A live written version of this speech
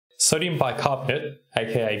Sodium bicarbonate,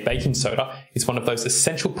 aka baking soda, is one of those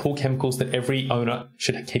essential pool chemicals that every owner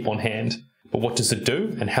should keep on hand. But what does it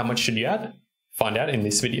do and how much should you add? Find out in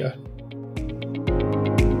this video.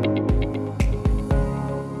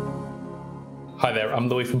 Hi there, I'm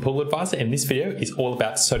Louis from PoolAdvisor, and this video is all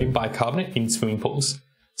about sodium bicarbonate in swimming pools.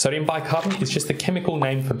 Sodium bicarbonate is just the chemical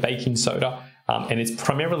name for baking soda, and it's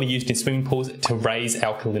primarily used in swimming pools to raise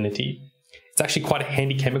alkalinity. It's actually quite a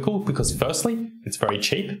handy chemical because firstly, it's very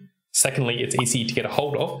cheap. Secondly, it's easy to get a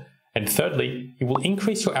hold of. And thirdly, it will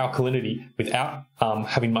increase your alkalinity without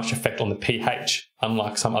having much effect on the pH,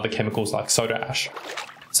 unlike some other chemicals like soda ash.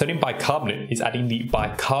 Sodium bicarbonate is adding the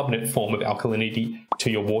bicarbonate form of alkalinity to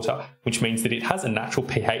your water, which means that it has a natural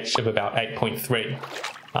pH of about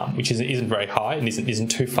 8.3, which isn't very high and isn't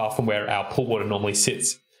too far from where our pool water normally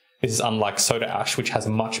sits. This is unlike soda ash, which has a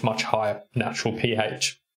much higher natural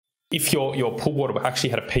pH. If your pool water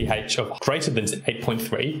actually had a pH of greater than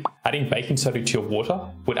 8.3, adding baking soda to your water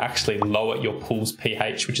would actually lower your pool's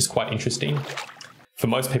pH, which is quite interesting. For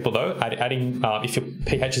most people though, adding if your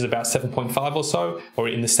pH is about 7.5 or so, or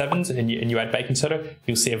in the 7s, and you add baking soda,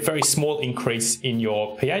 you'll see a very small increase in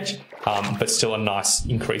your pH, but still a nice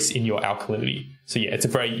increase in your alkalinity. So yeah, it's a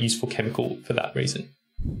very useful chemical for that reason.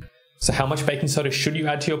 So how much baking soda should you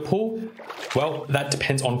add to your pool? Well, that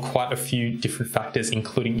depends on quite a few different factors,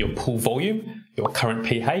 including your pool volume, your current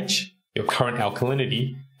pH, your current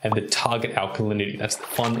alkalinity, and the target alkalinity. That's the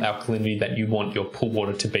final alkalinity that you want your pool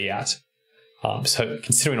water to be at. So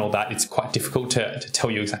considering all that, it's quite difficult to tell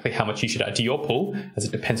you exactly how much you should add to your pool, as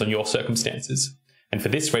it depends on your circumstances. And for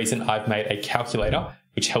this reason, I've made a calculator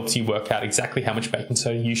which helps you work out exactly how much baking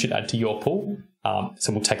soda you should add to your pool.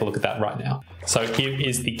 So we'll take a look at that right now. So here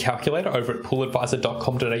is the calculator over at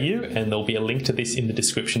pooladvisor.com.au, and there'll be a link to this in the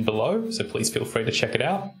description below, so please feel free to check it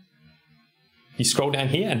out. You scroll down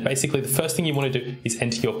here, and basically the first thing you want to do is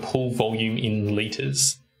enter your pool volume in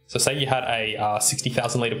litres. So say you had a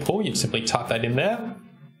 60,000 litre pool, you'd simply type that in there,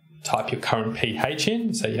 type your current pH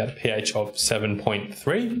in, so you had a pH of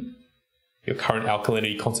 7.3, your current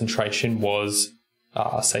alkalinity concentration was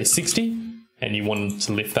say 60, and you wanted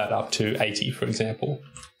to lift that up to 80, for example.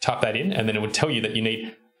 Type that in, and then it would tell you that you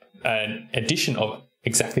need an addition of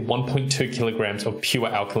exactly 1.2 kilograms of pure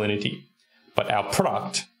alkalinity. But our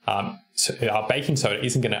product, so our baking soda,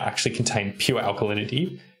 isn't going to actually contain pure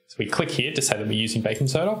alkalinity. So we click here to say that we're using baking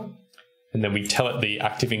soda, and then we tell it the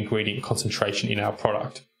active ingredient concentration in our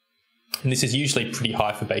product. And this is usually pretty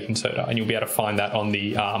high for baking soda, and you'll be able to find that on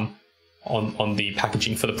the on the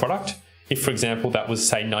packaging for the product. If, for example, that was,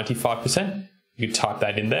 say, 95%, you could type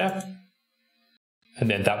that in there, and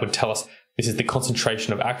then that would tell us this is the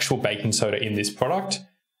concentration of actual baking soda in this product.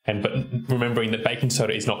 But remembering that baking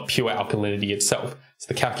soda is not pure alkalinity itself. So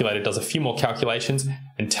the calculator does a few more calculations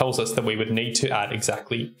and tells us that we would need to add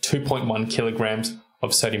exactly 2.1 kilograms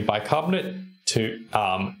of sodium bicarbonate to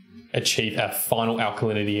achieve a final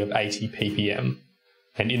alkalinity of 80 ppm.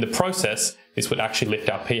 And in the process, this would actually lift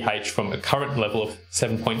our pH from a current level of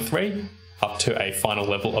 7.3 up to a final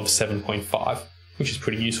level of 7.5, which is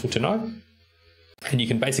pretty useful to know. And you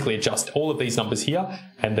can basically adjust all of these numbers here,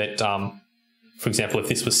 and that, for example, if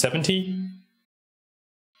this was 70,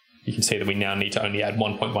 you can see that we now need to only add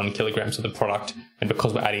 1.1 kilograms of the product. And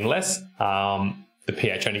because we're adding less, the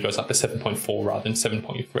pH only goes up to 7.4 rather than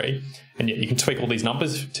 7.3. And yet you can tweak all these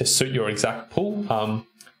numbers to suit your exact pool,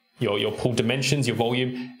 your pool dimensions, your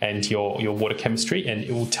volume, and your water chemistry, and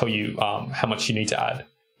it will tell you how much you need to add,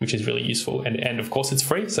 which is really useful. And of course it's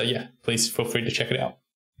free, so yeah, please feel free to check it out.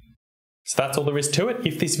 So that's all there is to it.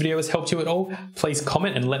 If this video has helped you at all, please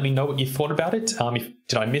comment and let me know what you thought about it.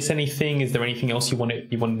 Did I miss anything? Is there anything else you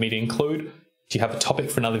wanted me to include? Do you have a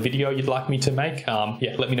topic for another video you'd like me to make?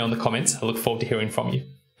 Yeah, let me know in the comments. I look forward to hearing from you.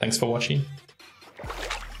 Thanks for watching.